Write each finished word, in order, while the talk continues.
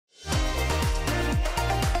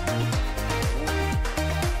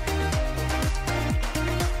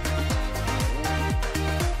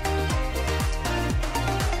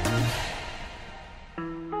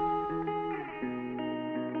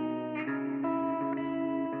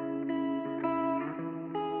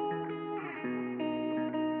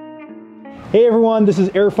Hey everyone, this is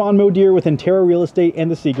Erfan Modir with Intero Real Estate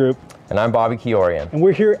and the C Group. And I'm Bobby Keorian. And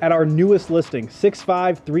we're here at our newest listing,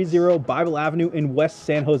 6530 Bible Avenue in West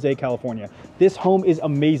San Jose, California. This home is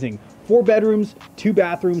amazing. 4 bedrooms, 2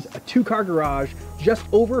 bathrooms, a 2-car garage, just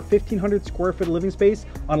over 1,500 square foot of living space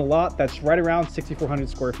on a lot that's right around 6,400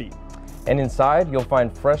 square feet. And inside, you'll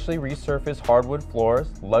find freshly resurfaced hardwood floors,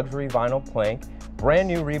 luxury vinyl plank, brand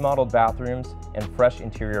new remodeled bathrooms, and fresh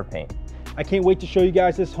interior paint. I can't wait to show you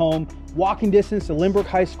guys this home. Walking distance to Lynbrook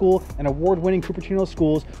High School and award-winning Cupertino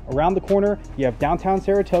schools. Around the corner, you have downtown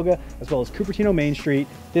Saratoga as well as Cupertino Main Street.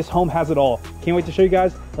 This home has it all. Can't wait to show you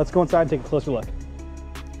guys. Let's go inside and take a closer look.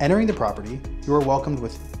 Entering the property, you are welcomed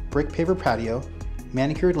with brick paver patio,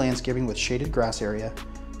 manicured landscaping with shaded grass area,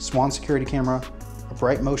 Swan security camera, a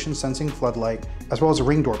bright motion sensing floodlight, as well as a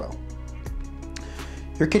Ring doorbell.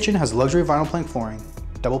 Your kitchen has luxury vinyl plank flooring,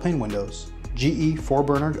 double pane windows, GE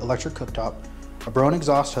 4-burner electric cooktop, a Braun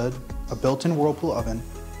exhaust hood, a built-in Whirlpool oven,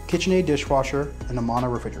 KitchenAid dishwasher, and a Mana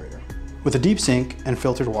refrigerator, with a deep sink and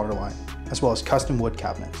filtered water line, as well as custom wood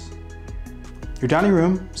cabinets. Your dining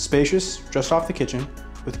room, spacious, just off the kitchen,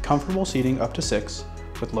 with comfortable seating up to 6,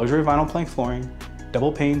 with luxury vinyl plank flooring,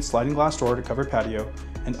 double pane sliding glass door to covered patio,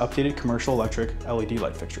 and updated commercial electric LED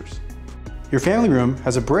light fixtures. Your family room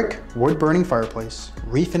has a brick, wood-burning fireplace,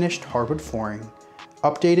 refinished hardwood flooring,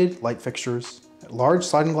 updated light fixtures, a large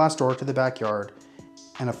sliding glass door to the backyard,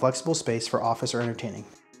 and a flexible space for office or entertaining.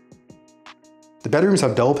 The bedrooms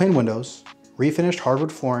have double pane windows, refinished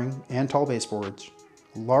hardwood flooring and tall baseboards,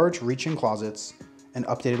 large reach-in closets, and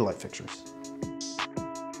updated light fixtures.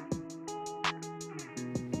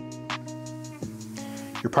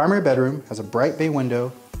 Your primary bedroom has a bright bay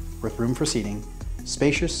window with room for seating,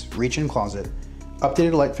 spacious reach-in closet,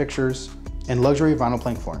 updated light fixtures, and luxury vinyl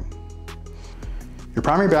plank flooring. Your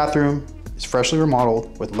primary bathroom is freshly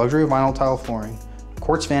remodeled with luxury vinyl tile flooring,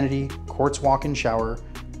 quartz vanity, quartz walk-in shower,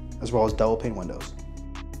 as well as double pane windows.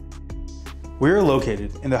 We are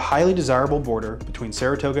located in the highly desirable border between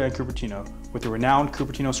Saratoga and Cupertino with the renowned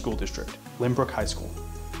Cupertino School District, Lynbrook High School.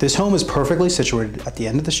 This home is perfectly situated at the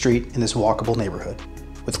end of the street in this walkable neighborhood,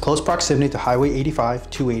 with close proximity to Highway 85,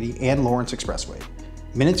 280, and Lawrence Expressway,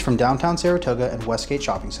 minutes from downtown Saratoga and Westgate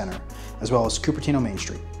Shopping Center, as well as Cupertino Main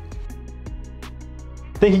Street.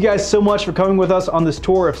 Thank you guys so much for coming with us on this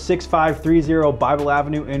tour of 6530 Bible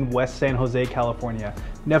Avenue in West San Jose, California.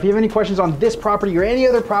 Now, if you have any questions on this property or any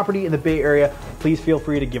other property in the Bay Area, please feel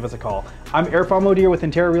free to give us a call. I'm Erfan Modir with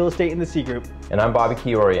Intero Real Estate in the C Group. And I'm Bobby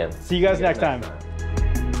Keorian. See you guys next time.